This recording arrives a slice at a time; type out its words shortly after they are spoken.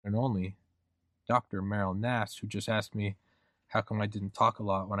and only Dr. Meryl Nass, who just asked me how come I didn't talk a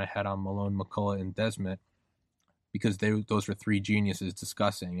lot when I had on Malone, McCullough, and Desmet, because those were three geniuses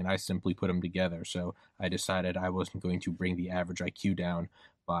discussing, and I simply put them together. So I decided I wasn't going to bring the average IQ down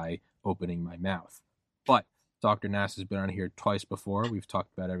by opening my mouth. But Dr. Nass has been on here twice before. We've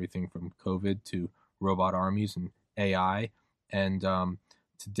talked about everything from COVID to robot armies and AI. And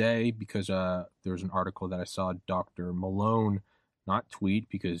today, because there was an article that I saw Dr. Malone not tweet,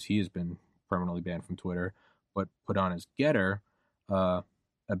 because he has been permanently banned from Twitter, but put on his Getter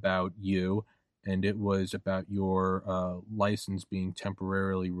about you, and it was about your license being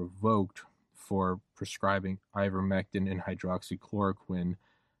temporarily revoked for prescribing ivermectin and hydroxychloroquine,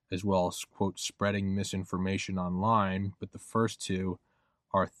 as well as, quote, spreading misinformation online. But the first two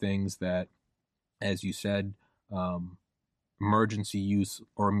are things that, as you said, emergency use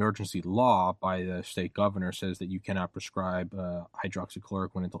or emergency law by the state governor says that you cannot prescribe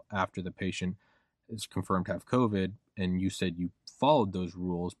hydroxychloroquine until after the patient is confirmed to have COVID. And you said you followed those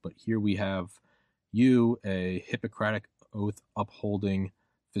rules, but here we have you, a Hippocratic oath upholding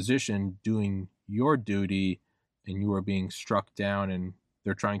physician, doing your duty, and you are being struck down, and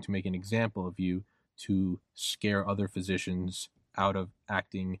they're trying to make an example of you to scare other physicians out of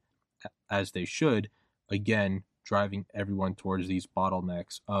acting as they should, again, driving everyone towards these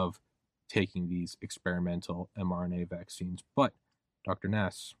bottlenecks of taking these experimental mRNA vaccines. But, Dr.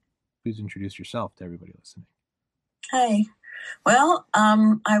 Nass, please introduce yourself to everybody listening. Hey, well,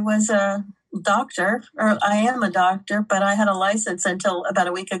 I was a doctor, or I am a doctor, but I had a license until about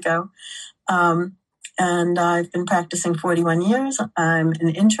a week ago. And I've been practicing 41 years. I'm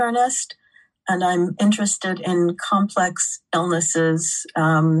an internist, and I'm interested in complex illnesses,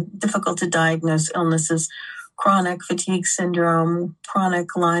 difficult to diagnose illnesses, chronic fatigue syndrome,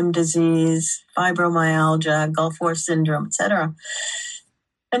 chronic Lyme disease, fibromyalgia, Gulf War syndrome, etc.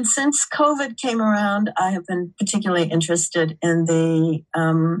 And since COVID came around, I have been particularly interested in the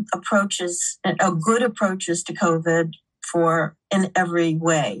approaches, good approaches to COVID in every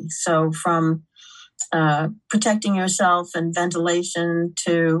way. So from protecting yourself and ventilation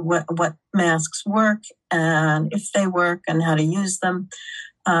to what masks work and if they work and how to use them,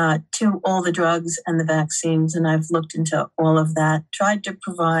 to all the drugs and the vaccines. And I've looked into all of that, tried to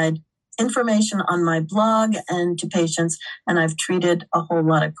provide information on my blog and to patients, and I've treated a whole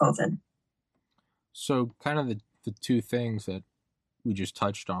lot of COVID. So kind of the two things that we just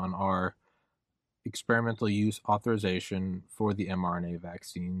touched on are experimental use authorization for the mRNA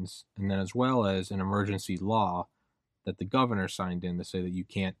vaccines, and then as well as an emergency law that the governor signed in to say that you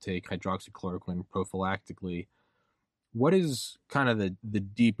can't take hydroxychloroquine prophylactically. What is kind of the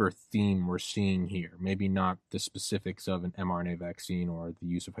deeper theme we're seeing here? Maybe not the specifics of an mRNA vaccine or the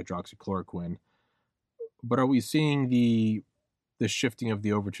use of hydroxychloroquine, but are we seeing the shifting of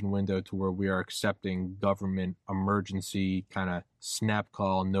the Overton window to where we are accepting government emergency kind of snap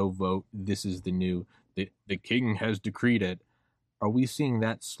call, no vote, this is the new, the king has decreed it? Are we seeing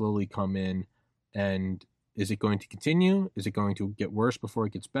that slowly come in, and is it going to continue? Is it going to get worse before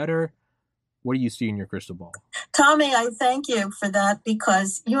it gets better? What do you see in your crystal ball? Tommy, I thank you for that,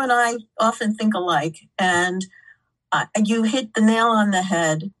 because you and I often think alike, and you hit the nail on the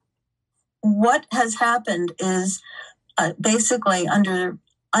head. What has happened is basically under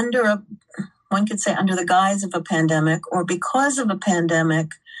one could say under the guise of a pandemic, or because of a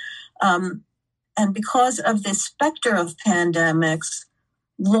pandemic, and because of the specter of pandemics,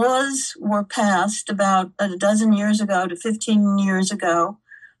 laws were passed about a dozen years ago to 15 years ago.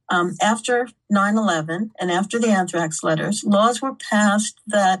 After 9/11 and after the anthrax letters, laws were passed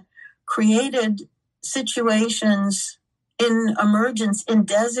that created situations in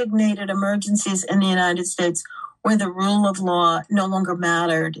designated emergencies in the United States where the rule of law no longer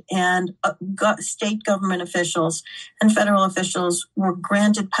mattered, and state government officials and federal officials were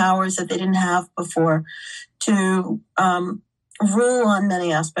granted powers that they didn't have before to rule on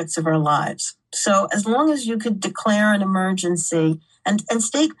many aspects of our lives. So as long as you could declare an emergency, and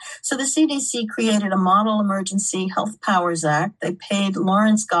state, so the CDC created a Model Emergency Health Powers Act. They paid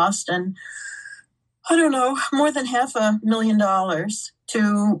Lawrence Gostin, more than $500,000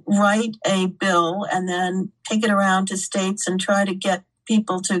 to write a bill and then take it around to states and try to get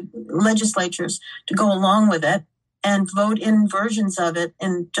legislatures to go along with it and vote in versions of it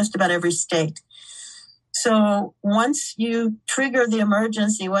in just about every state. So once you trigger the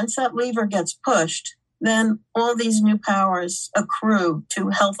emergency, once that lever gets pushed, then all these new powers accrue to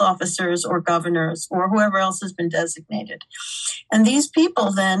health officers or governors or whoever else has been designated. And these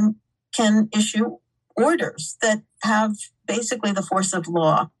people then can issue orders that have basically the force of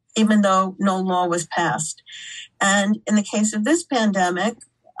law, even though no law was passed. And in the case of this pandemic,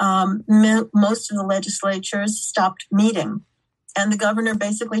 most of the legislatures stopped meeting. And the governor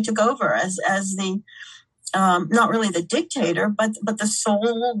basically took over as the not really the dictator, but the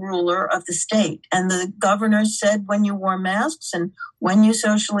sole ruler of the state. And the governor said when you wore masks and when you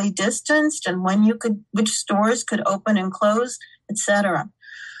socially distanced and which stores could open and close, etc.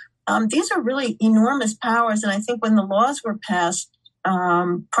 These are really enormous powers. And I think when the laws were passed,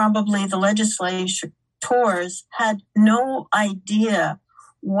 probably the legislators had no idea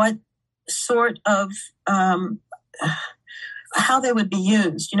what sort of how they would be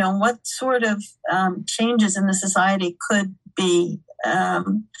used, what sort of changes in the society could be,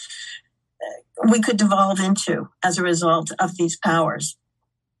 we could devolve into as a result of these powers.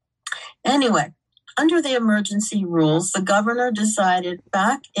 Anyway, under the emergency rules, the governor decided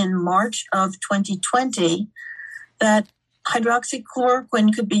back in March of 2020 that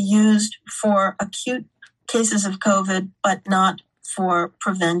hydroxychloroquine could be used for acute cases of COVID, but not for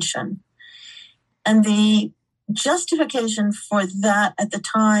prevention. And the justification for that at the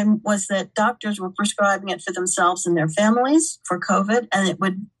time was that doctors were prescribing it for themselves and their families for COVID, and it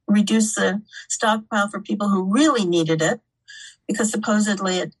would reduce the stockpile for people who really needed it, because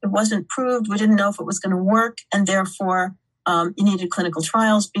supposedly it wasn't proved. We didn't know if it was going to work, and therefore you needed clinical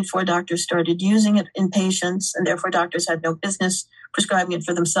trials before doctors started using it in patients, and therefore doctors had no business prescribing it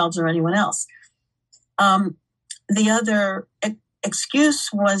for themselves or anyone else. The other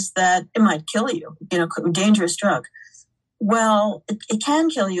excuse was that it might kill you, dangerous drug. Well, it can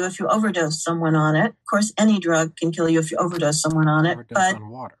kill you if you overdose someone on it. Of course, any drug can kill you if you overdose someone on it. Overdose on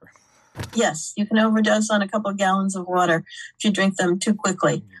water. Yes, you can overdose on a couple of gallons of water if you drink them too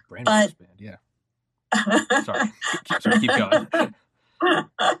quickly. Brain will expand, yeah. Sorry, keep going.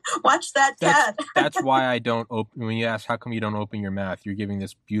 Watch that cat. That's why I don't open. When you ask how come you don't open your mouth, you're giving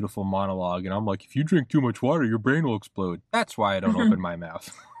this beautiful monologue, and I'm like, if you drink too much water, your brain will explode. That's why I don't open my mouth.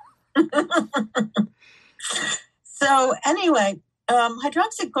 So anyway,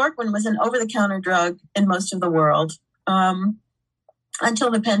 hydroxychloroquine was an over-the-counter drug in most of the world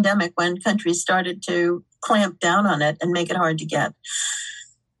until the pandemic, when countries started to clamp down on it and make it hard to get.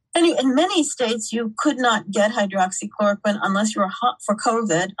 In many states, you could not get hydroxychloroquine unless you were for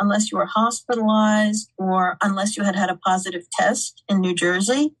COVID, unless you were hospitalized, or unless you had had a positive test in New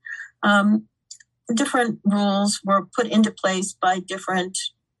Jersey. Different rules were put into place by different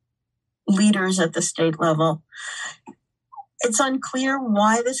leaders at the state level. It's unclear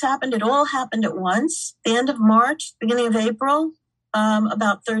why this happened. It all happened at once. The end of March, beginning of April,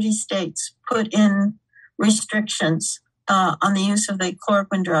 about 30 states put in restrictions on the use of the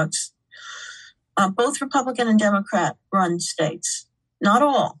chloroquine drugs. Both Republican and Democrat run states, not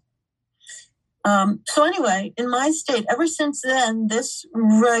all. So anyway, in my state, ever since then, this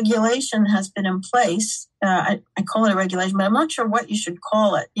regulation has been in place. I call it a regulation, but I'm not sure what you should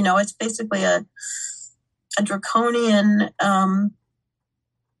call it. It's basically a draconian, a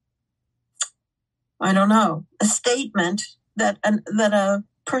statement that a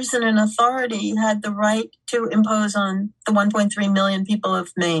person in authority had the right to impose on the 1.3 million people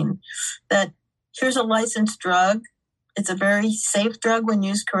of Maine, that here's a licensed drug. It's a very safe drug when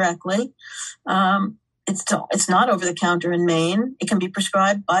used correctly. It's not over the counter in Maine. It can be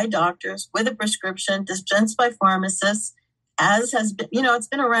prescribed by doctors with a prescription, dispensed by pharmacists, as has been, it's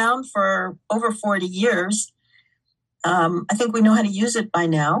been around for over 40 years. I think we know how to use it by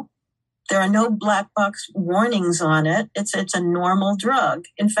now. There are no black box warnings on it. It's a normal drug.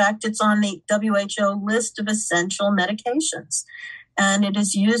 In fact, it's on the WHO list of essential medications. And it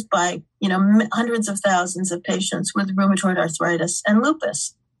is used by, hundreds of thousands of patients with rheumatoid arthritis and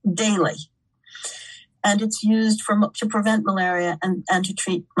lupus daily. And it's used to prevent malaria and to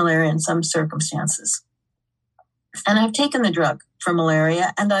treat malaria in some circumstances. And I've taken the drug for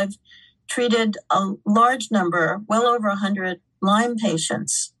malaria, and I've treated a large number, well over 100 Lyme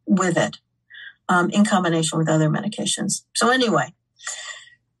patients with it, in combination with other medications. So anyway,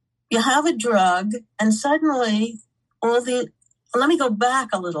 you have a drug, and suddenly let me go back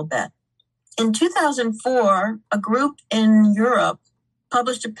a little bit. In 2004, a group in Europe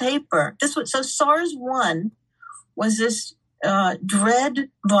published a paper. SARS-1 was this dread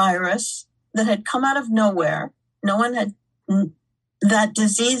virus that had come out of nowhere. That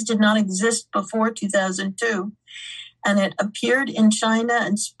disease did not exist before 2002. And it appeared in China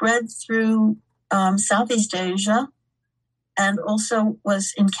and spread through Southeast Asia, and also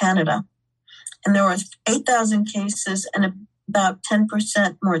was in Canada. And there were 8,000 cases and about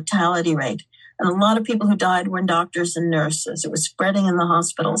 10% mortality rate. And a lot of people who died were doctors and nurses. It was spreading in the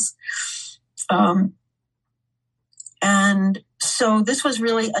hospitals. And so this was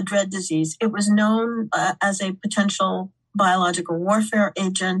really a dread disease. It was known as a potential biological warfare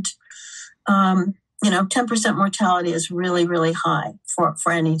agent. 10% mortality is really, really high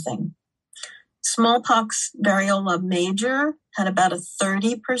for anything. Smallpox variola major had about a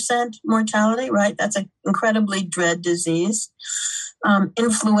 30% mortality, right? That's an incredibly dread disease.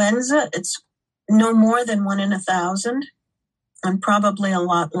 Influenza, it's no more than 1 in 1,000, and probably a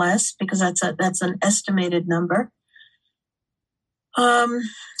lot less because that's an estimated number.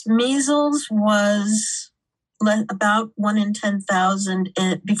 Measles was about 1 in 10,000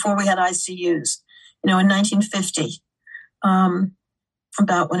 before we had ICUs. In 1950,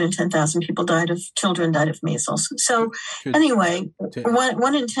 about 1 in 10,000 children died of measles. So anyway,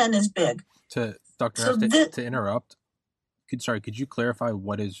 1 in 10 is big. To interrupt, could you clarify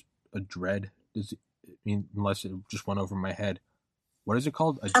what is a dread? Does it mean, unless it just went over my head? What is it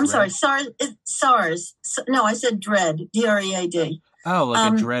called? I'm sorry, SARS. No, I said dread, DREAD. Oh,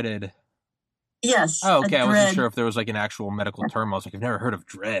 like a dreaded. Yes. Oh, okay. I wasn't sure if there was like an actual medical term. I was like, I've never heard of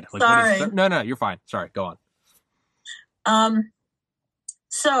dread. Like, sorry. What is no, you're fine. Sorry, go on.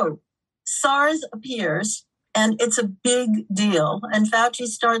 So SARS appears, and it's a big deal. And Fauci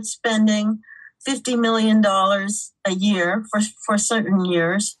starts spending $50 million a year for certain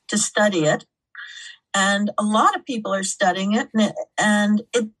years to study it. And a lot of people are studying it, and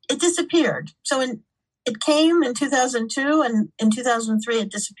it disappeared. So it came in 2002, and in 2003 it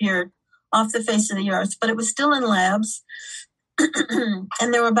disappeared off the face of the earth, but it was still in labs.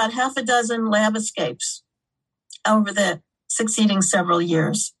 And there were about half a dozen lab escapes over the succeeding several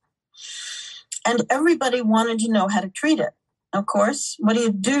years. And everybody wanted to know how to treat it. Of course, what do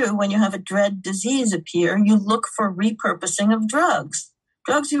you do when you have a dread disease appear? You look for repurposing of drugs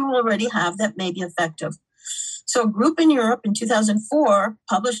you already have that may be effective. So a group in Europe in 2004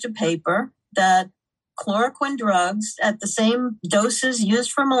 published a paper that chloroquine drugs at the same doses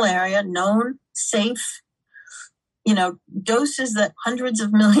used for malaria, known, safe, doses that hundreds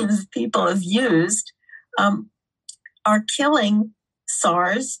of millions of people have used, are killing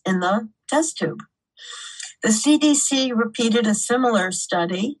SARS in the test tube. The CDC repeated a similar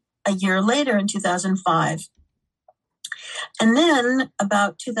study a year later in 2005. And then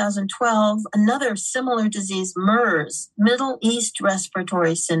about 2012, another similar disease, MERS, Middle East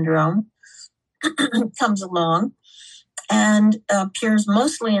Respiratory Syndrome, comes along and appears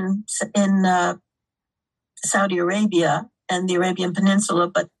mostly in Saudi Arabia and the Arabian Peninsula,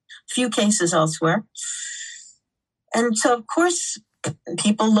 but few cases elsewhere. And so, of course,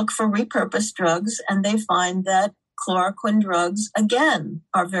 people look for repurposed drugs, and they find that chloroquine drugs, again,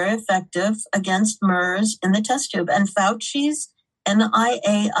 are very effective against MERS in the test tube. And Fauci's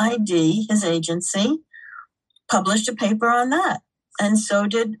NIAID, his agency, published a paper on that. And so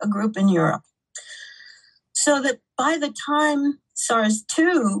did a group in Europe. So that by the time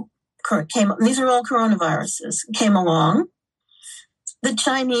SARS-2 came, these are all coronaviruses, came along, the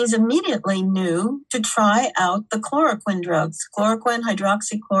Chinese immediately knew to try out the chloroquine drugs, chloroquine,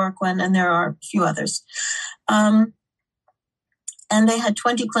 hydroxychloroquine, and there are a few others. And they had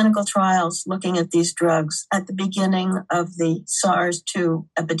 20 clinical trials looking at these drugs at the beginning of the SARS-2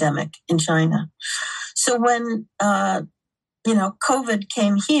 epidemic in China. So when, COVID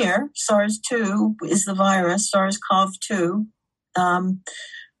came here, SARS-2 is the virus, SARS-CoV-2,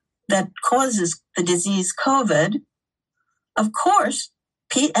 that causes the disease COVID. Of course,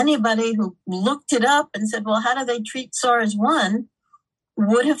 anybody who looked it up and said, well, how do they treat SARS-1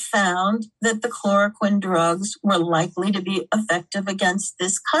 would have found that the chloroquine drugs were likely to be effective against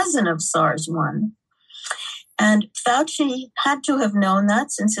this cousin of SARS-1. And Fauci had to have known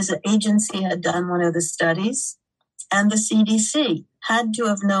that since his agency had done one of the studies, and the CDC had to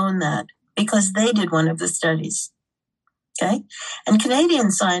have known that because they did one of the studies. Okay? And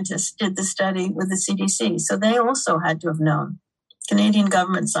Canadian scientists did the study with the CDC, so they also had to have known, Canadian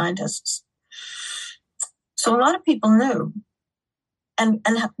government scientists. So a lot of people knew. And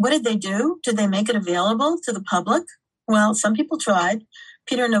what did they do? Did they make it available to the public? Well, some people tried.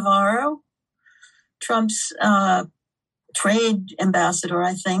 Peter Navarro, Trump's trade ambassador,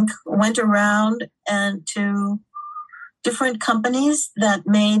 I think, went around and to different companies that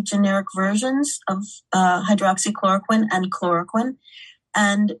made generic versions of hydroxychloroquine and chloroquine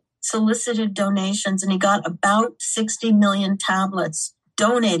and solicited donations. And he got about 60 million tablets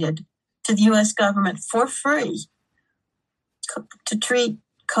donated to the U.S. government for free to treat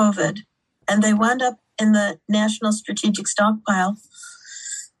COVID. And they wound up in the National Strategic Stockpile.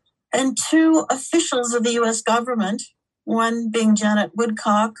 And two officials of the U.S. government, one being Janet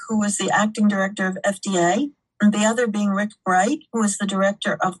Woodcock, who was the acting director of FDA, and the other being Rick Bright, who was the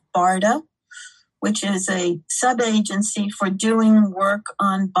director of BARDA, which is a sub-agency for doing work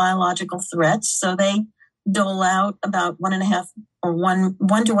on biological threats. So they dole out about $1 to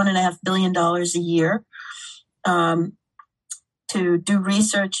 $1.5 billion a year to do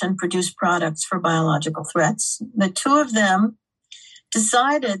research and produce products for biological threats. The two of them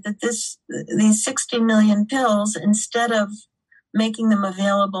decided that these 60 million pills, instead of making them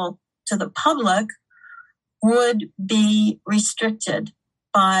available to the public, would be restricted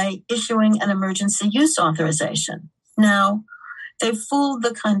by issuing an emergency use authorization. Now, they fooled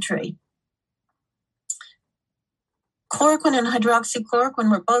the country. Chloroquine and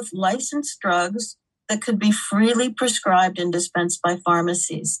hydroxychloroquine were both licensed drugs that could be freely prescribed and dispensed by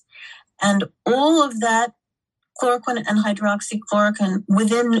pharmacies. And all of that chloroquine and hydroxychloroquine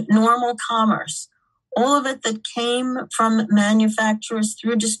within normal commerce, all of it that came from manufacturers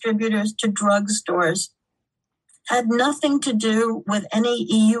through distributors to drugstores, had nothing to do with any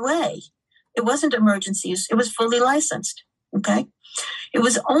EUA. It wasn't emergency use. It was fully licensed, okay? It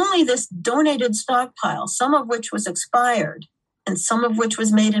was only this donated stockpile, some of which was expired and some of which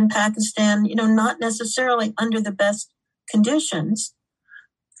was made in Pakistan, not necessarily under the best conditions.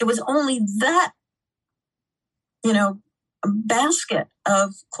 It was only that, basket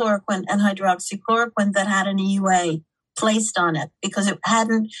of chloroquine and hydroxychloroquine that had an EUA placed on it because it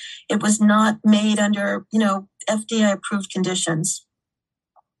was not made under, FDA approved conditions.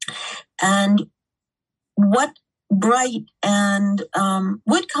 And what Bright and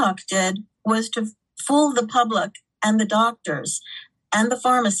Woodcock did was to fool the public and the doctors and the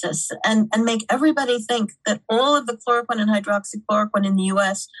pharmacists and make everybody think that all of the chloroquine and hydroxychloroquine in the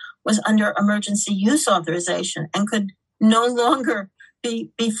U.S. was under emergency use authorization and could no longer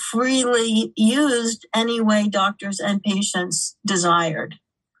be freely used any way doctors and patients desired.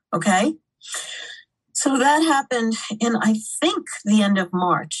 Okay? So that happened in, I think, the end of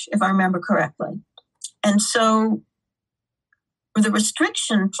March, if I remember correctly. And so the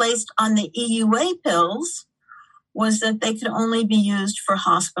restriction placed on the EUA pills was that they could only be used for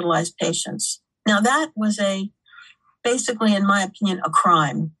hospitalized patients. Now that was basically, in my opinion, a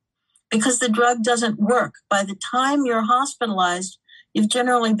crime because the drug doesn't work. By the time you're hospitalized, you've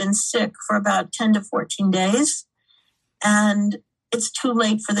generally been sick for about 10 to 14 days, and it's too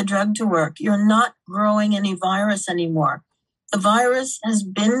late for the drug to work. You're not growing any virus anymore. The virus has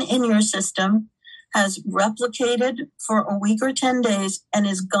been in your system, has replicated for a week or 10 days, and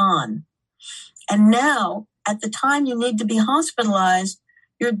is gone. And now, at the time you need to be hospitalized,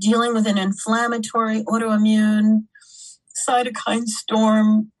 you're dealing with an inflammatory, autoimmune, cytokine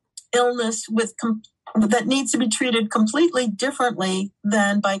storm illness that needs to be treated completely differently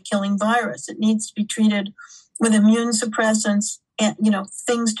than by killing virus. It needs to be treated with immune suppressants and,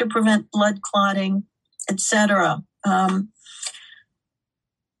 things to prevent blood clotting, etc.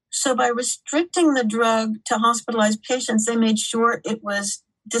 So by restricting the drug to hospitalized patients, they made sure it was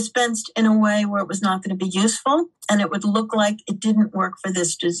dispensed in a way where it was not going to be useful and it would look like it didn't work for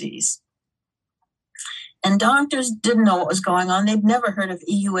this disease. And doctors didn't know what was going on. They'd never heard of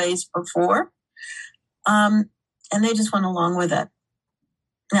EUAs before. And they just went along with it.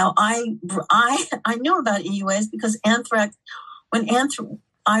 Now, I knew about EUAs because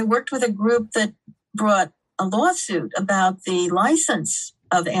I worked with a group that brought a lawsuit about the license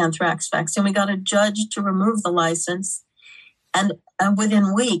of anthrax vaccine. We got a judge to remove the license. And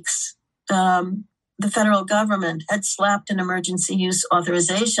within weeks, the federal government had slapped an emergency use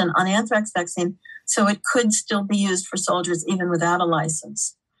authorization on anthrax vaccine so it could still be used for soldiers even without a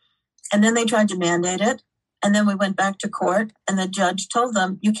license. And then they tried to mandate it. And then we went back to court and the judge told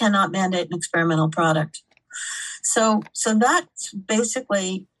them, you cannot mandate an experimental product. So that's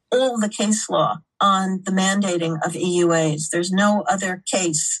basically all the case law on the mandating of EUAs. There's no other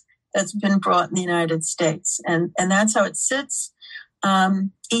case that's been brought in the United States. And that's how it sits.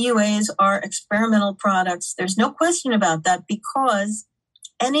 EUAs are experimental products. There's no question about that because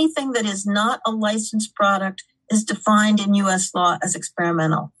anything that is not a licensed product is defined in U.S. law as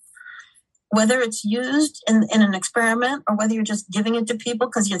experimental. Whether it's used in an experiment or whether you're just giving it to people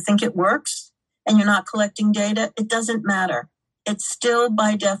because you think it works and you're not collecting data, it doesn't matter. It's still,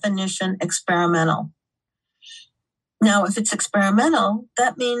 by definition, experimental. Now, if it's experimental,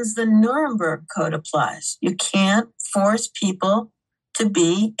 that means the Nuremberg Code applies. You can't force people to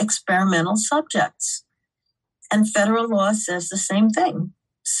be experimental subjects. And federal law says the same thing.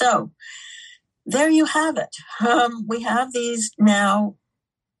 So there you have it. We have these now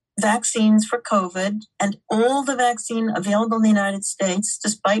vaccines for COVID, and all the vaccine available in the United States,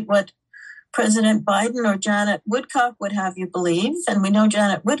 despite what President Biden or Janet Woodcock would have you believe. And we know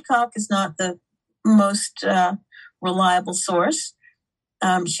Janet Woodcock is not the most reliable source.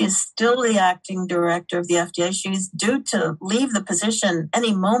 She is still the acting director of the FDA. She's due to leave the position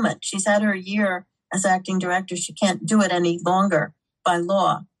any moment. She's had her year as acting director. She can't do it any longer by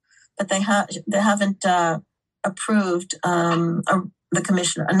law, but they haven't approved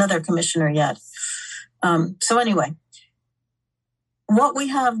another commissioner yet. So anyway, what we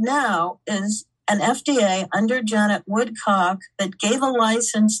have now is an FDA under Janet Woodcock that gave a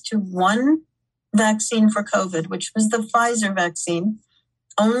license to one vaccine for COVID, which was the Pfizer vaccine,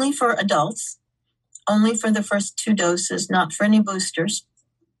 only for adults, only for the first 2 doses, not for any boosters.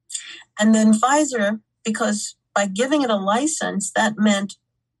 And then Pfizer, because by giving it a license, that meant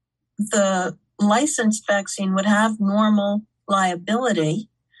the licensed vaccine would have normal liability.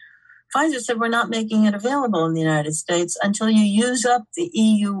 Pfizer said, we're not making it available in the United States until you use up the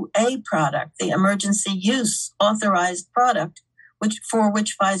EUA product, the emergency use authorized product, for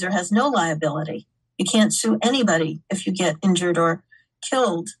which Pfizer has no liability. You can't sue anybody if you get injured or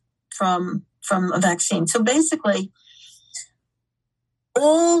killed from a vaccine. So basically,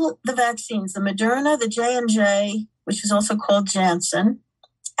 all the vaccines, the Moderna, the J&J, which is also called Janssen,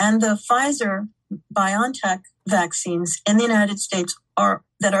 and the Pfizer BioNTech vaccines in the United States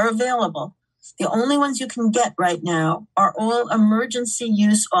that are available, the only ones you can get right now are all emergency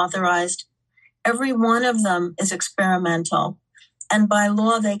use authorized. Every one of them is experimental, and by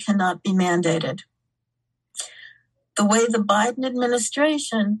law, they cannot be mandated. The way the Biden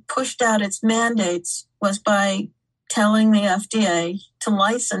administration pushed out its mandates was by telling the FDA to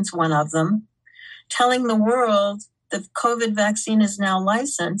license one of them, telling the world the COVID vaccine is now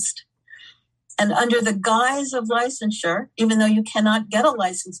licensed. And under the guise of licensure, even though you cannot get a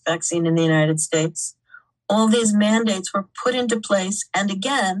licensed vaccine in the United States, all these mandates were put into place. And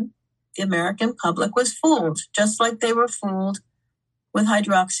again, the American public was fooled, just like they were fooled with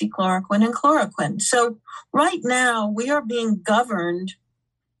hydroxychloroquine and chloroquine. So right now, we are being governed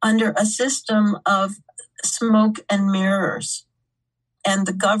under a system of smoke and mirrors. And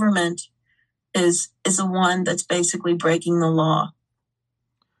the government is the one that's basically breaking the law.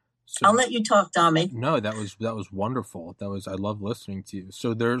 So, I'll let you talk, Dami. No, that was wonderful. I love listening to you.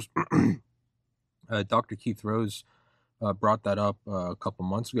 So there's Dr. Keith Rose brought that up a couple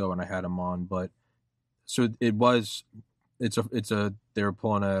months ago when I had him on. But so they were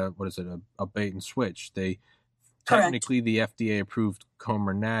pulling a bait and switch. Technically the FDA approved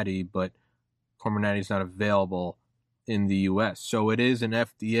Comirnaty, but Comirnaty is not available in the U.S. So it is an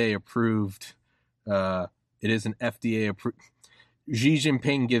FDA approved. Xi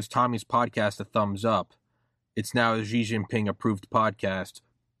Jinping gives Tommy's podcast a thumbs up. It's now a Xi Jinping approved podcast,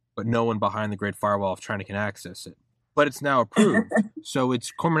 but no one behind the Great Firewall of China can access it. But it's now approved. So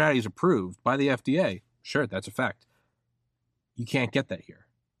Comirnaty is approved by the FDA. Sure, that's a fact. You can't get that here.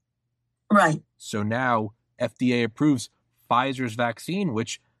 Right. So now FDA approves Pfizer's vaccine,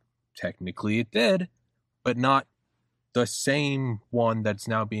 which technically it did, but not the same one that's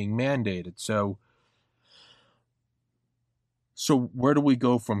now being mandated. So where do we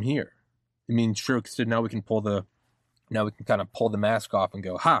go from here? I mean, sure, so now we can kind of pull the mask off and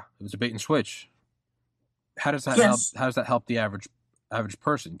go, it was a bait and switch. How does that help? How does that help the average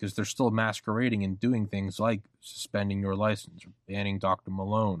person? Because they're still masquerading and doing things like suspending your license or banning Dr.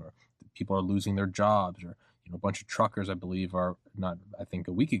 Malone, or people are losing their jobs, or a bunch of truckers, I believe, a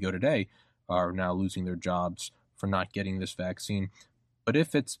week ago today, are now losing their jobs for not getting this vaccine. But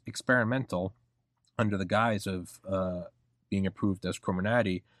if it's experimental under the guise of being approved as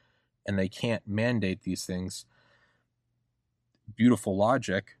Comirnaty, and they can't mandate these things, beautiful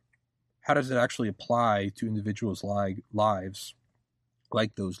logic, how does it actually apply to individuals' lives,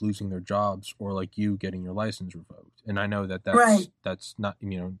 like those losing their jobs, or like you getting your license revoked? And I know that's not,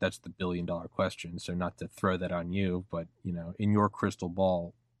 that's the $1 billion question, so not to throw that on you, but in your crystal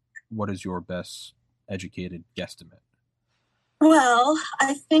ball, what is your best educated guesstimate? Well,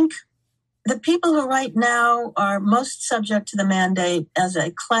 I think the people who right now are most subject to the mandate as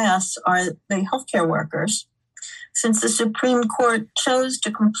a class are the healthcare workers, since the Supreme Court chose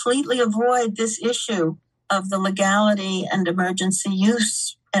to completely avoid this issue of the legality and emergency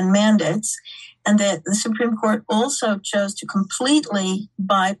use and mandates, and that the Supreme Court also chose to completely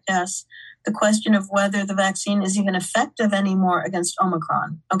bypass the question of whether the vaccine is even effective anymore against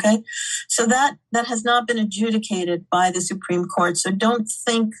Omicron. Okay, so that has not been adjudicated by the Supreme Court. So don't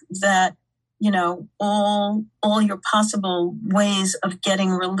think that all your possible ways of getting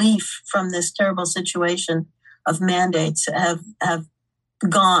relief from this terrible situation of mandates have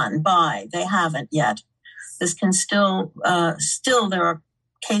gone by. They haven't yet. This can still there are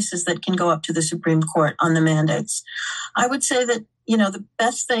cases that can go up to the Supreme Court on the mandates. I would say that, the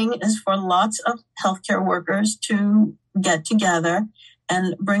best thing is for lots of healthcare workers to get together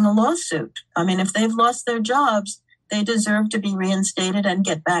and bring a lawsuit. I mean, if they've lost their jobs, they deserve to be reinstated and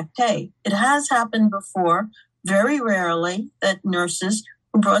get back pay. It has happened before, very rarely, that nurses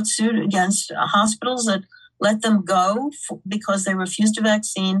who brought suit against hospitals that let them go because they refused a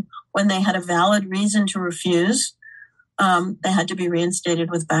vaccine when they had a valid reason to refuse, they had to be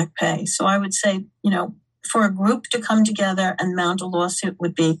reinstated with back pay. So I would say, for a group to come together and mount a lawsuit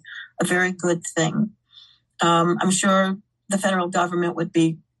would be a very good thing. I'm sure the federal government would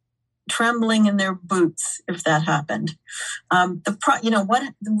be trembling in their boots if that happened.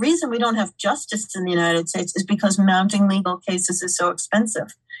 The reason we don't have justice in the United States is because mounting legal cases is so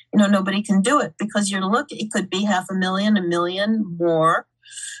expensive. Nobody can do it because it could be 500,000, 1 million more.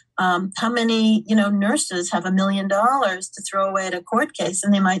 How many, nurses have $1 million to throw away at a court case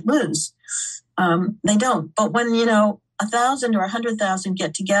and they might lose? They don't. But when, 1,000 or 100,000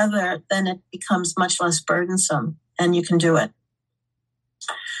 get together, then it becomes much less burdensome and you can do it.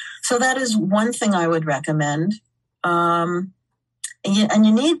 So that is one thing I would recommend. And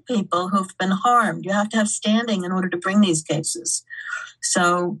you need people who've been harmed. You have to have standing in order to bring these cases.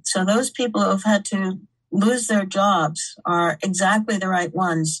 So those people who have had to lose their jobs are exactly the right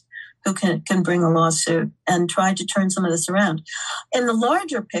ones who can bring a lawsuit and try to turn some of this around. In the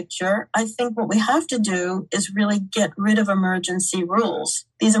larger picture, I think what we have to do is really get rid of emergency rules.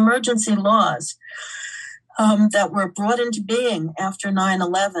 These emergency laws that were brought into being after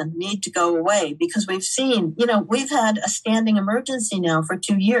 9/11 need to go away because we've seen, we've had a standing emergency now for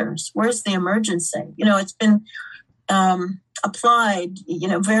 2 years. Where's the emergency? It's been applied,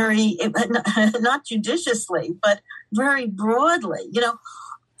 not judiciously, but very broadly.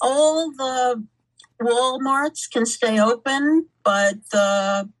 All the Walmarts can stay open, but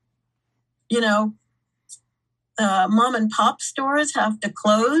the mom and pop stores have to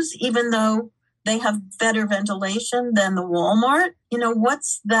close, even though they have better ventilation than the Walmart.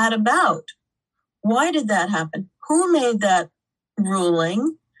 What's that about? Why did that happen? Who made that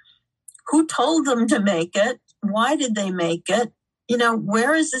ruling? Who told them to make it? Why did they make it?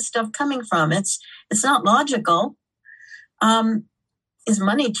 Where is this stuff coming from? It's not logical. Is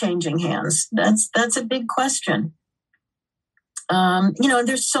money changing hands? That's a big question.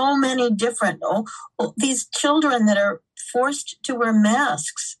 There's so many different, these children that are forced to wear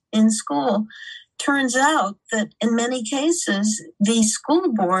masks in school. Turns out that in many cases, the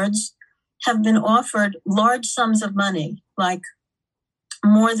school boards have been offered large sums of money, like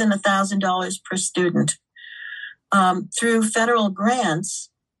more than $1,000 per student, through federal grants,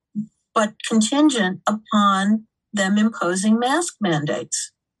 but contingent upon them imposing mask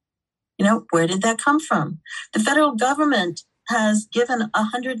mandates. Where did that come from? The federal government has given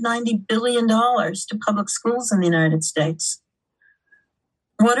 $190 billion to public schools in the United States.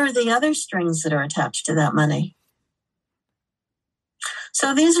 What are the other strings that are attached to that money?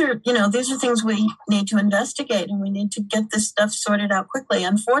 So these are things we need to investigate, and we need to get this stuff sorted out quickly.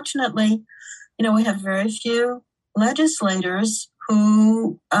 Unfortunately, we have very few legislators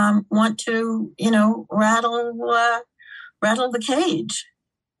who want to, rattle the cage.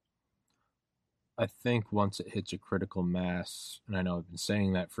 I think once it hits a critical mass, and I know I've been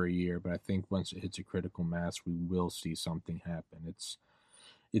saying that for a year, but I think once it hits a critical mass, we will see something happen.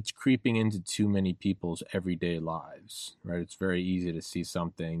 It's creeping into too many people's everyday lives, right? It's very easy to see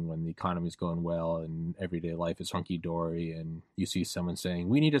something when the economy's going well and everyday life is hunky-dory, and you see someone saying,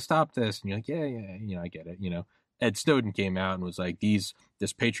 we need to stop this, and you're like, yeah, I get it. Ed Snowden came out and was like, this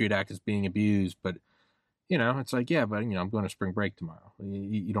Patriot Act is being abused, but it's like, yeah, but I'm going to spring break tomorrow.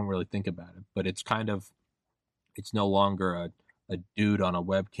 You don't really think about it, but it's no longer a dude on a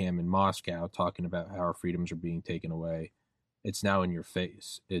webcam in Moscow talking about how our freedoms are being taken away. It's now in your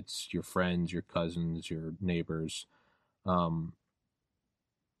face. It's your friends, your cousins, your neighbors. I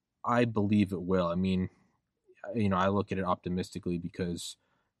believe it will. I mean, I look at it optimistically because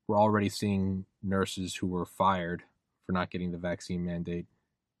we're already seeing nurses who were fired for not getting the vaccine mandate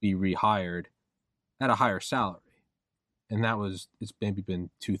be rehired at a higher salary. And it's maybe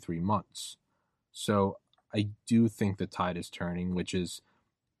been 2-3 months. So I do think the tide is turning, which is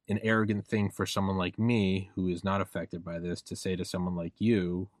an arrogant thing for someone like me who is not affected by this to say to someone like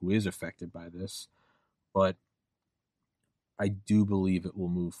you who is affected by this. But I do believe it will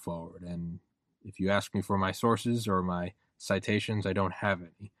move forward. And if you ask me for my sources or my citations, I don't have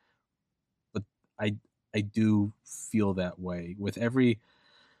any. But I do feel that way with every,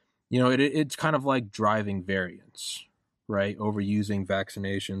 it's kind of like driving variants, right? Overusing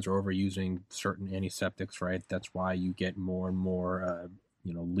vaccinations or overusing certain antiseptics, right? That's why you get more and more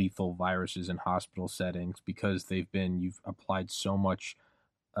lethal viruses in hospital settings, because you've applied so much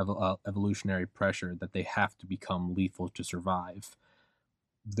of evolutionary pressure that they have to become lethal to survive.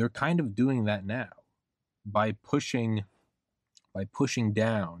 They're kind of doing that now. by pushing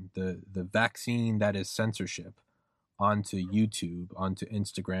down the vaccine that is censorship onto YouTube, onto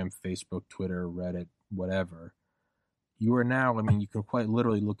Instagram, Facebook, Twitter, Reddit, whatever, you are now, I mean, you can quite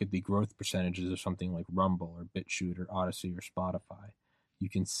literally look at the growth percentages of something like Rumble or BitChute or Odyssey or Spotify. You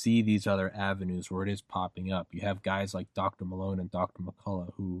can see these other avenues where it is popping up. You have guys like Dr. Malone and Dr.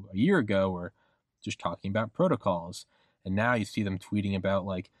 McCullough who a year ago were just talking about protocols. And now you see them tweeting about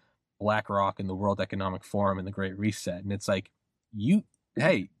like BlackRock and the World Economic Forum and the Great Reset. And it's like,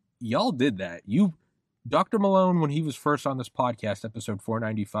 hey, y'all did that. Dr. Malone, when he was first on this podcast, episode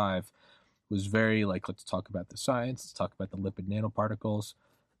 495, was very like, let's talk about the science, let's talk about the lipid nanoparticles.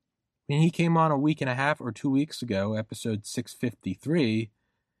 When he came on a week and a half or 2 weeks ago, episode 653,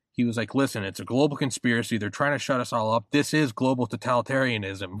 he was like, listen, it's a global conspiracy. They're trying to shut us all up. This is global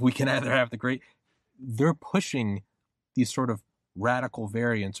totalitarianism. We can either have they're pushing these sort of radical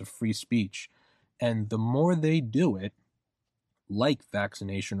variants of free speech. And the more they do it, like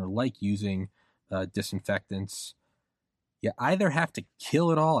vaccination or like using disinfectants, you either have to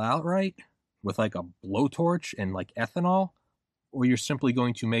kill it all outright with like a blowtorch and like ethanol, or you're simply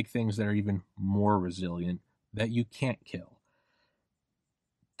going to make things that are even more resilient that you can't kill.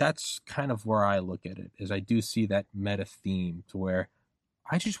 That's kind of where I look at it, is I do see that meta theme to where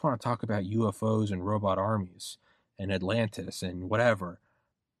I just want to talk about UFOs and robot armies and Atlantis and whatever.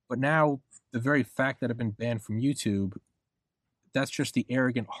 But now the very fact that I've been banned from YouTube, that's just the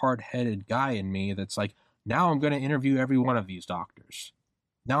arrogant, hard-headed guy in me that's like, now I'm going to interview every one of these doctors.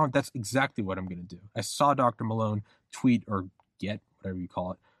 Now that's exactly what I'm going to do. I saw Dr. Malone tweet or get, whatever you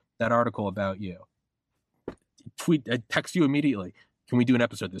call it, that article about you. I text you immediately. Can we do an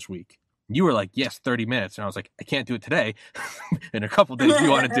episode this week? You were like, yes, 30 minutes. And I was like, I can't do it today. In a couple days, you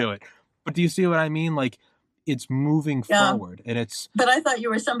want to do it. But do you see what I mean? Like, it's moving forward, and it's. But I thought you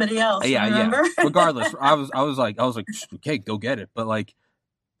were somebody else. Yeah, remember? Yeah. Regardless, I was like, okay, go get it. But like,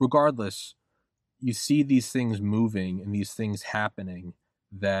 regardless, you see these things moving and these things happening.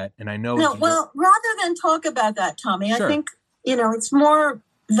 That, and I know. No, well, rather than talk about that, Tommy, sure. I think it's more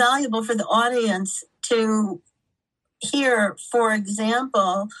valuable for the audience to hear, for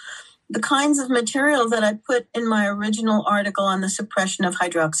example, the kinds of material that I put in my original article on the suppression of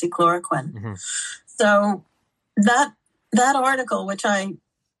hydroxychloroquine. Mm-hmm. So that article, which I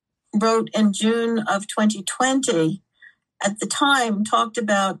wrote in June of 2020, at the time talked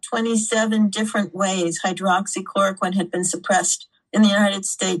about 27 different ways hydroxychloroquine had been suppressed in the United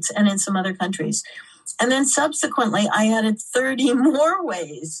States and in some other countries. And then subsequently, I added 30 more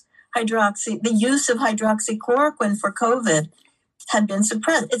ways the use of hydroxychloroquine for COVID had been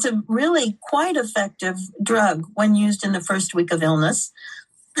suppressed. It's a really quite effective drug when used in the first week of illness.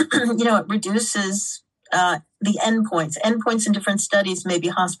 It reduces the endpoints. Endpoints in different studies may be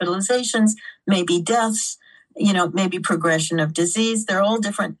hospitalizations, maybe deaths, maybe progression of disease. They're all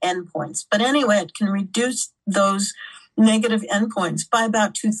different endpoints. But anyway, it can reduce those negative endpoints by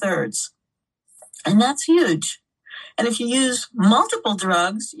about 2/3. And that's huge. And if you use multiple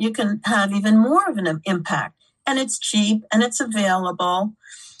drugs, you can have even more of an impact. And it's cheap and it's available.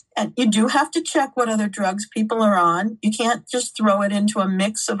 And you do have to check what other drugs people are on. You can't just throw it into a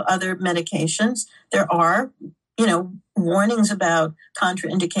mix of other medications. There are, warnings about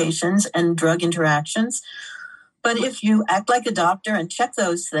contraindications and drug interactions. But if you act like a doctor and check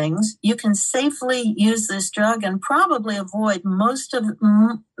those things, you can safely use this drug and probably avoid most of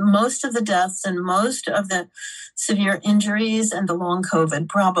the deaths and most of the severe injuries and the long COVID,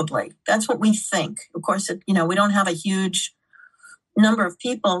 probably. That's what we think. Of course, we don't have a huge number of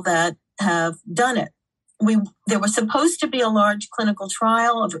people that have done it. There was supposed to be a large clinical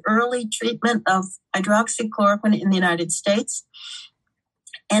trial of early treatment of hydroxychloroquine in the United States.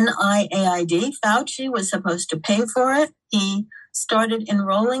 NIAID, Fauci was supposed to pay for it. He started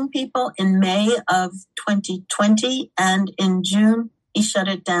enrolling people in May of 2020, and in June, he shut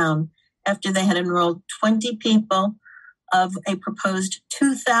it down after they had enrolled 20 people of a proposed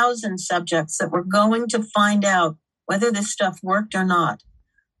 2,000 subjects that were going to find out whether this stuff worked or not.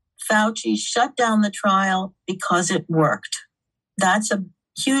 Fauci shut down the trial because it worked. That's a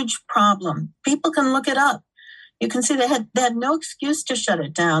huge problem. People can look it up. You can see they had no excuse to shut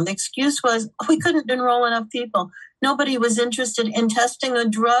it down. The excuse was we couldn't enroll enough people. Nobody was interested in testing a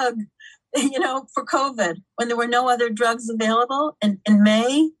drug, for COVID when there were no other drugs available. And in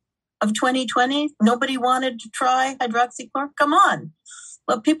May of 2020, nobody wanted to try hydroxychloroquine. Come on.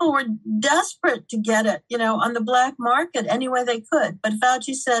 Well, people were desperate to get it, on the black market any way they could. But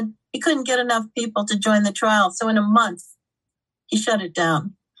Fauci said he couldn't get enough people to join the trial. So in a month, he shut it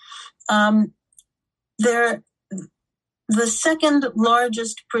down. the second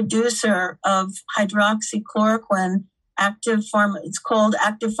largest producer of hydroxychloroquine, it's called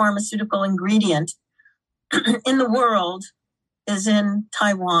active pharmaceutical ingredient, in the world is in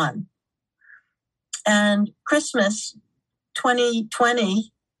Taiwan. And Christmas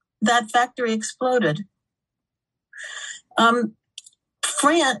 2020, that factory exploded.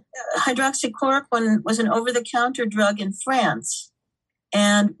 Hydroxychloroquine was an over-the-counter drug in France.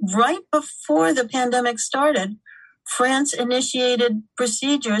 And right before the pandemic started, France initiated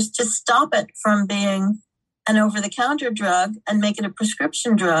procedures to stop it from being an over-the-counter drug and make it a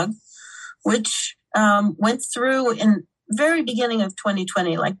prescription drug, which went through in very beginning of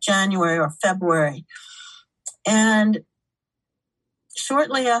 2020, like January or February. And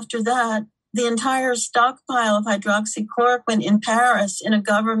shortly after that, the entire stockpile of hydroxychloroquine in Paris in a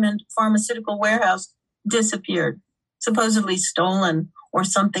government pharmaceutical warehouse disappeared, supposedly stolen or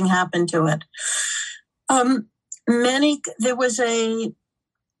something happened to it. There was a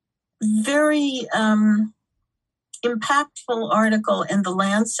very impactful article in The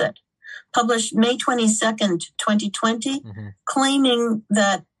Lancet published May 22nd, 2020, claiming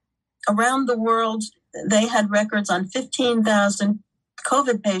that around the world, they had records on 15,000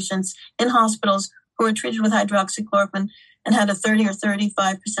 COVID patients in hospitals who were treated with hydroxychloroquine and had a 30 or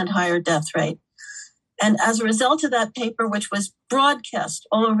 35% higher death rate. And as a result of that paper, which was broadcast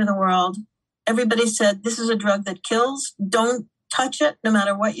all over the world, everybody said, this is a drug that kills. Don't touch it. No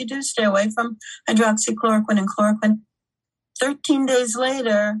matter what you do, stay away from hydroxychloroquine and chloroquine. 13 days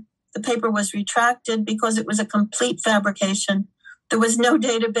later, the paper was retracted because it was a complete fabrication. There was no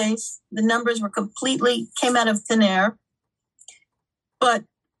database. The numbers came out of thin air. But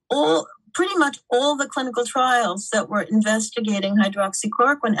pretty much all the clinical trials that were investigating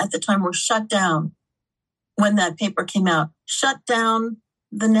hydroxychloroquine at the time were shut down when that paper came out. Shut down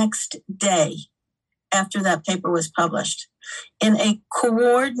the next day after that paper was published in a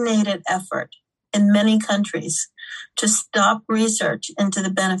coordinated effort in many countries to stop research into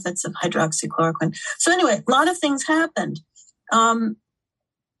the benefits of hydroxychloroquine. So anyway, a lot of things happened. And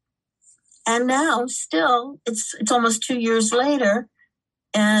now still, it's almost 2 years later,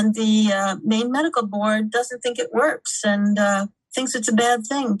 and the Maine Medical Board doesn't think it works and thinks it's a bad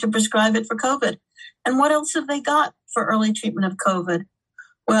thing to prescribe it for COVID. And what else have they got for early treatment of COVID?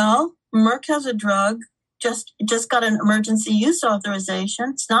 Well, Merck has a drug, just got an emergency use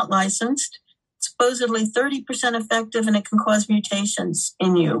authorization. It's not licensed. It's supposedly 30% effective, and it can cause mutations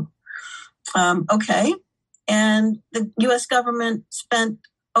in you. Okay. And the U.S. government spent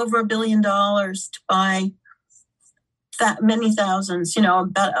over $1 billion to buy that many thousands,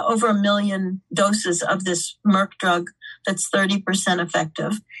 about over 1 million doses of this Merck drug that's 30%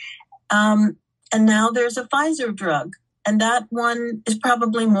 effective. And now there's a Pfizer drug, and that one is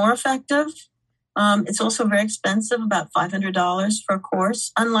probably more effective. It's also very expensive, about $500 for a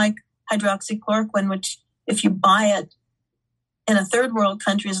course, unlike hydroxychloroquine, which if you buy it in a third world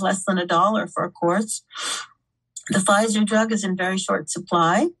country is less than $1 for a course. The Pfizer drug is in very short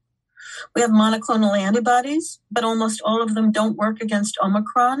supply. We have monoclonal antibodies, but almost all of them don't work against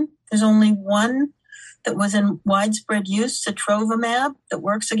Omicron. There's only one that was in widespread use, sotrovimab, that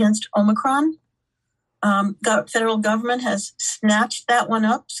works against Omicron. Federal government has snatched that one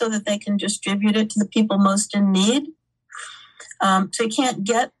up so that they can distribute it to the people most in need. So you can't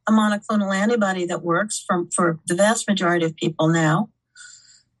get a monoclonal antibody that works for the vast majority of people now.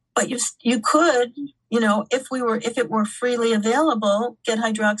 But you could, if it were freely available, get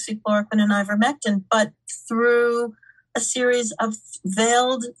hydroxychloroquine and ivermectin, but through a series of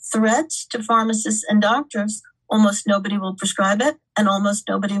veiled threats to pharmacists and doctors, almost nobody will prescribe it and almost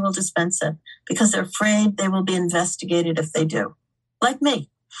nobody will dispense it because they're afraid they will be investigated if they do, like me.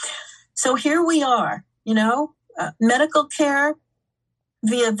 So here we are, medical care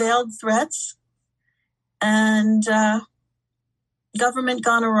via veiled threats and government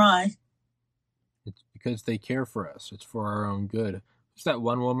gone awry. It's because they care for us. It's for our own good. There's that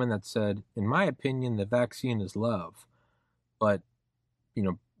one woman that said, in my opinion, the vaccine is love. But,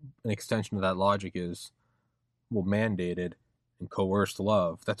 an extension of that logic is, mandated and coerced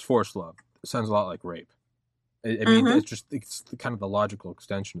love. That's forced love. It sounds a lot like rape. I mean, it's kind of the logical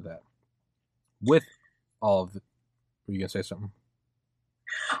extension of that. With all of it. Were you going to say something?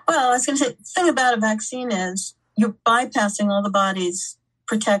 Well, I was going to say, the thing about a vaccine is you're bypassing all the body's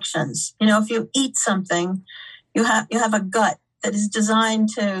protections. If you eat something, you have a gut that is designed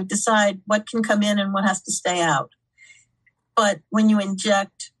to decide what can come in and what has to stay out. But when you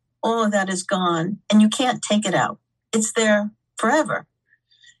inject, all of that is gone and you can't take it out. It's there forever.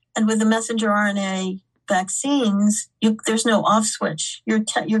 And with the messenger RNA vaccines, there's no off switch. You're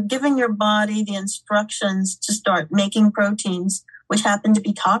giving your body the instructions to start making proteins, which happen to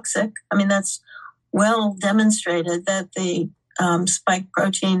be toxic. I mean, that's well demonstrated that the spike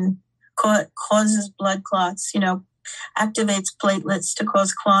protein causes blood clots, activates platelets to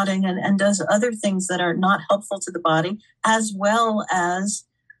cause clotting and does other things that are not helpful to the body, as well as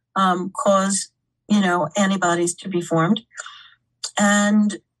cause, antibodies to be formed.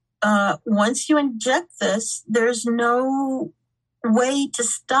 And once you inject this, there's no way to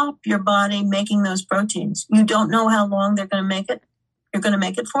stop your body making those proteins. You don't know how long you're going to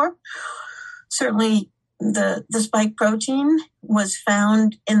make it for. Certainly, the spike protein was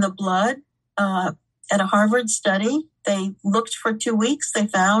found in the blood at a Harvard study. They looked for 2 weeks. They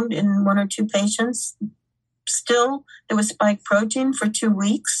found in 1 or 2 patients still there was spike protein for 2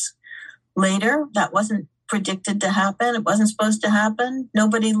 weeks. Later, that wasn't predicted to happen. It wasn't supposed to happen.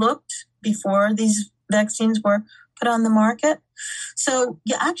 Nobody looked before these vaccines were put on the market. So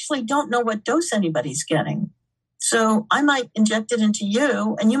you actually don't know what dose anybody's getting. So I might inject it into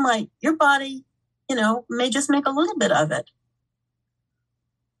you, and your body, may just make a little bit of it.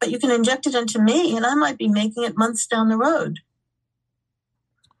 But you can inject it into me, and I might be making it months down the road.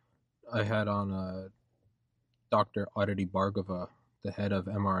 I had on Dr. Aditi Bhargava, the head of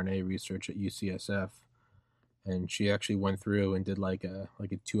mRNA research at UCSF, and she actually went through and did like a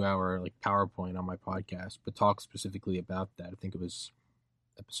 2-hour PowerPoint on my podcast, but talked specifically about that. I think it was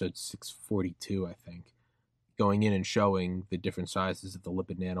episode 642, I think, going in and showing the different sizes of the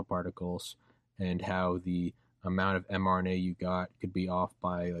lipid nanoparticles and how the amount of mRNA you got could be off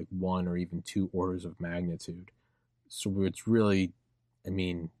by 1 or even 2 orders of magnitude. So it's really,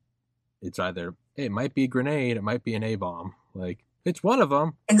 it's either, it might be a grenade, it might be an A-bomb. It's one of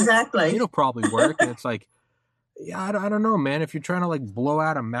them. Exactly. It'll probably work. And it's yeah, I don't know, man. If you're trying to blow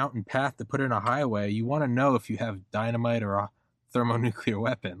out a mountain path to put in a highway, you want to know if you have dynamite or a thermonuclear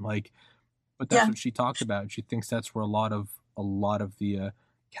weapon. But that's what she talked about. She thinks that's where a lot of the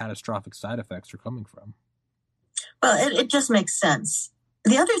catastrophic side effects are coming from. Well, it just makes sense.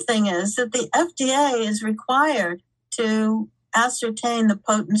 The other thing is that the FDA is required to ascertain the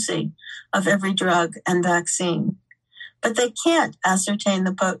potency of every drug and vaccine. But they can't ascertain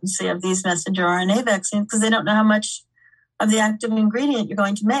the potency of these messenger RNA vaccines because they don't know how much of the active ingredient you're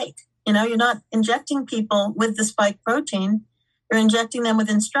going to make. You're not injecting people with the spike protein. You're injecting them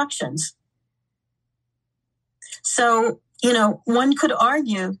with instructions. So, one could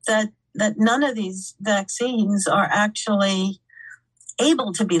argue that none of these vaccines are actually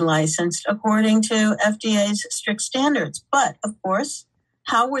able to be licensed according to FDA's strict standards. But, of course,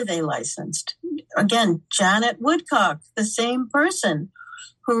 how were they licensed? Again, Janet Woodcock, the same person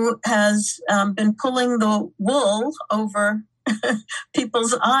who has been pulling the wool over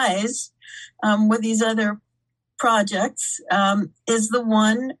people's eyes with these other projects, is the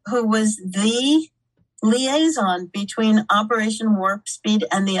one who was the liaison between Operation Warp Speed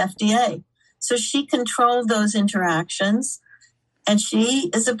and the FDA. So she controlled those interactions, and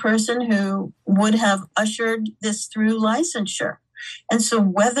she is a person who would have ushered this through licensure. And so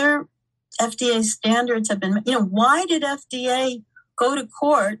whether FDA standards have been, why did FDA go to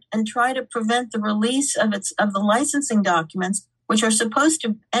court and try to prevent the release of the licensing documents, which are supposed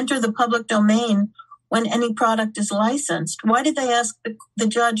to enter the public domain when any product is licensed? Why did they ask the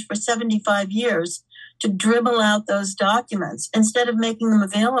judge for 75 years to dribble out those documents instead of making them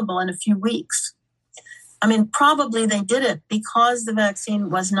available in a few weeks? Probably they did it because the vaccine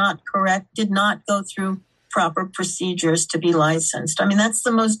was not correct, did not go through proper procedures to be licensed. That's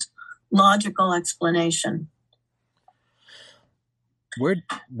the most logical explanation.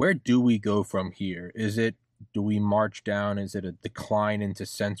 Where do we go from here? Do we march down? Is it a decline into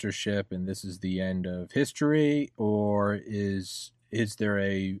censorship and this is the end of history? Or is there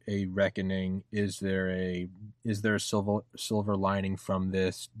a reckoning? Is there a silver lining from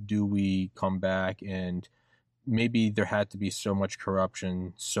this? Do we come back and maybe there had to be so much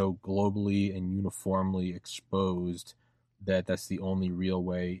corruption so globally and uniformly exposed that that's the only real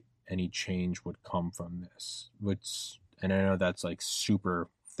way any change would come from this? And I know that's super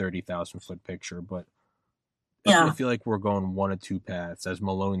 30,000 foot picture, but I feel like we're going one of two paths. As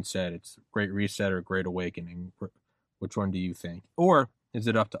Malone said, it's Great Reset or Great Awakening. Which one do you think? Or is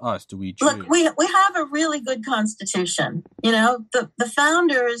it up to us? Do we choose? Look, we have a really good constitution. The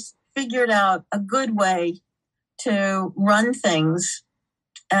founders figured out a good way to run things.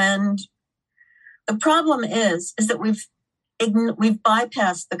 And the problem is that we've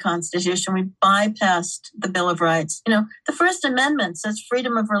bypassed the Constitution. We've bypassed the Bill of Rights. The First Amendment says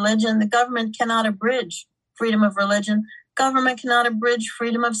freedom of religion. The government cannot abridge freedom of religion. Government cannot abridge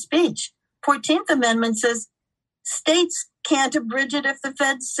freedom of speech. 14th Amendment says states can't abridge it if the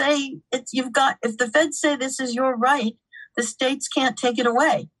feds say if the feds say this is your right, the states can't take it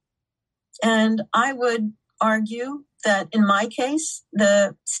away. And I would argue that in my case,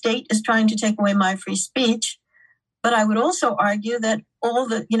 the state is trying to take away my free speech. But I would also argue that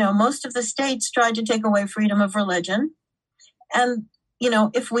most of the states tried to take away freedom of religion. And,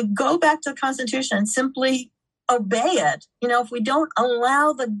 if we go back to the Constitution and simply obey it, if we don't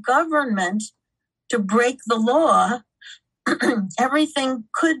allow the government to break the law, everything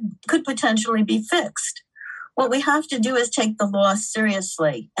could potentially be fixed. What we have to do is take the law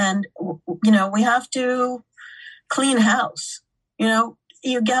seriously. And, we have to clean house. You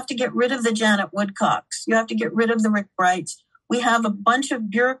have to get rid of the Janet Woodcocks. You have to get rid of the Rick Brights. We have a bunch of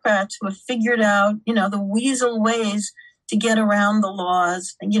bureaucrats who have figured out, the weasel ways to get around the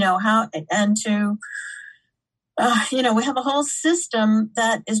laws, we have a whole system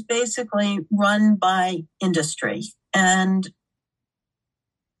that is basically run by industry, and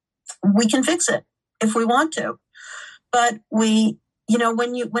we can fix it if we want to. But when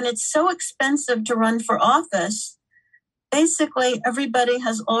it's so expensive to run for office, basically everybody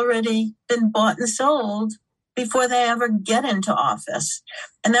has already been bought and sold before they ever get into office.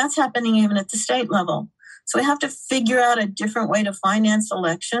 And that's happening even at the state level. So we have to figure out a different way to finance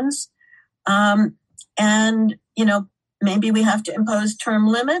elections. Maybe we have to impose term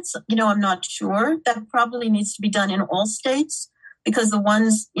limits. I'm not sure. That probably needs to be done in all states, because the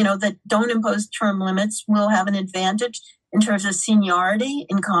ones, that don't impose term limits will have an advantage in terms of seniority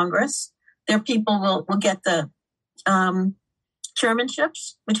in Congress. Their people will get the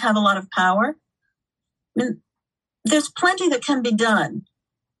chairmanships, which have a lot of power. I mean, there's plenty that can be done.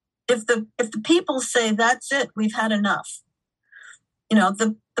 If the people say that's it, we've had enough.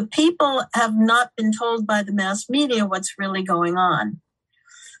 The people have not been told by the mass media what's really going on.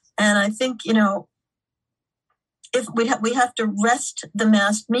 And I think, if we have to wrest the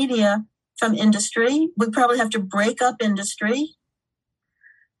mass media from industry, we probably have to break up industry.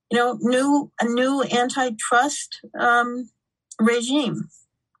 A new antitrust regime.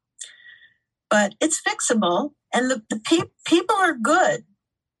 But it's fixable, and the people are good.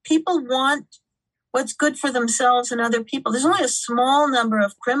 People want what's good for themselves and other people. There's only a small number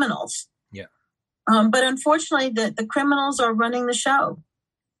of criminals. Yeah. But unfortunately, the criminals are running the show.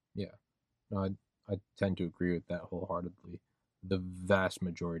 Yeah. No, I tend to agree with that wholeheartedly. The vast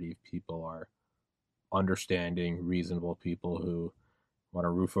majority of people are understanding, reasonable people who want a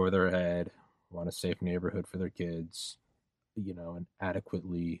roof over their head, want a safe neighborhood for their kids, an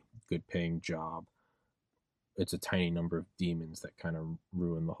adequately good paying job. It's a tiny number of demons that kind of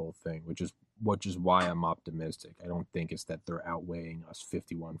ruin the whole thing, which is why I'm optimistic. I don't think it's that they're outweighing us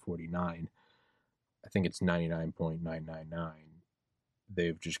 51-49. I think it's 99.999.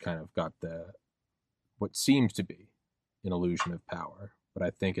 They've just kind of got what seems to be an illusion of power, but I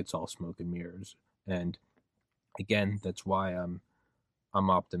think it's all smoke and mirrors. And again, that's why I'm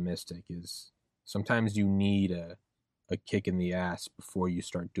optimistic. Is sometimes you need a kick in the ass before you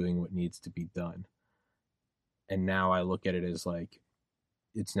start doing what needs to be done. And now I look at it as like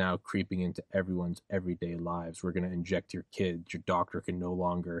it's now creeping into everyone's everyday lives. We're going to inject your kids. Your doctor is no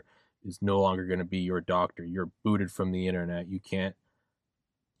longer going to be your doctor. You're booted from the internet. You kind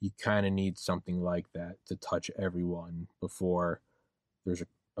of need something like that to touch everyone before there's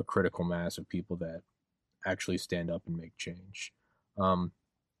a critical mass of people that actually stand up and make change.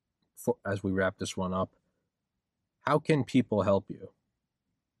 As we wrap this one up, how can people help you?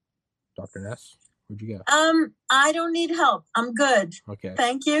 Dr. Nass, where'd you go? I don't need help. I'm good. Okay.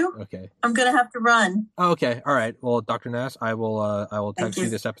 Thank you. Okay. I'm going to have to run. Oh, okay. All right. Well, Dr. Nass, I will text you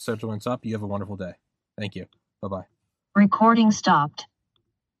this episode when it's up. You have a wonderful day. Thank you. Bye-bye. Recording stopped.